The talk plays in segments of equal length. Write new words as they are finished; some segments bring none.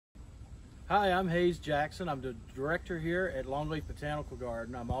Hi, I'm Hayes Jackson. I'm the director here at Longleaf Botanical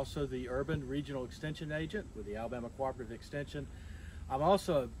Garden. I'm also the Urban Regional Extension Agent with the Alabama Cooperative Extension. I'm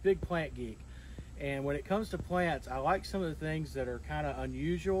also a big plant geek. And when it comes to plants, I like some of the things that are kind of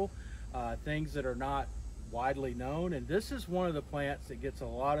unusual, things that are not widely known. And this is one of the plants that gets a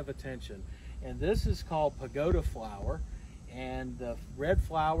lot of attention. And this is called pagoda flower. And the red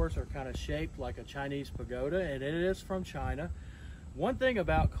flowers are kind of shaped like a Chinese pagoda, and it is from China. One thing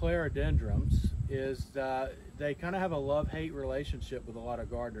about Clerodendrums is they kind of have a love-hate relationship with a lot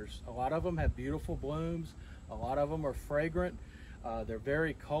of gardeners. A lot of them have beautiful blooms. A lot of them are fragrant. They're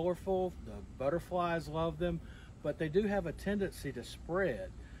very colorful. The butterflies love them, but they do have a tendency to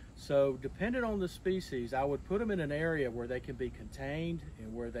spread. So depending on the species, I would put them in an area where they can be contained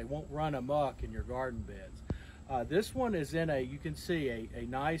and where they won't run amok in your garden beds. This one is in you can see a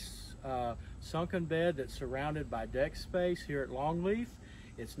nice sunken bed that's surrounded by deck space here at Longleaf.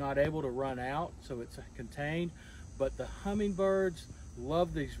 It's not able to run out, so it's contained, but the hummingbirds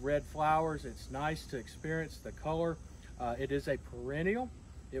love these red flowers. It's nice to experience the color. It is a perennial.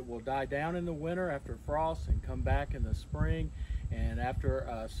 It will die down in the winter after frost and come back in the spring, and after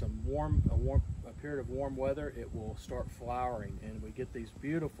a period of warm weather, it will start flowering, and we get these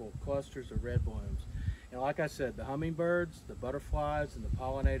beautiful clusters of red blooms. And like I said, the hummingbirds, the butterflies, and the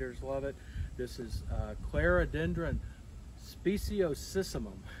pollinators love it. This is Clerodendron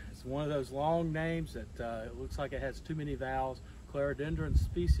speciosissimum. It's one of those long names that it looks like it has too many vowels. Clerodendron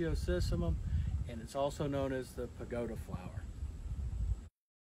speciosissimum, and it's also known as the pagoda flower.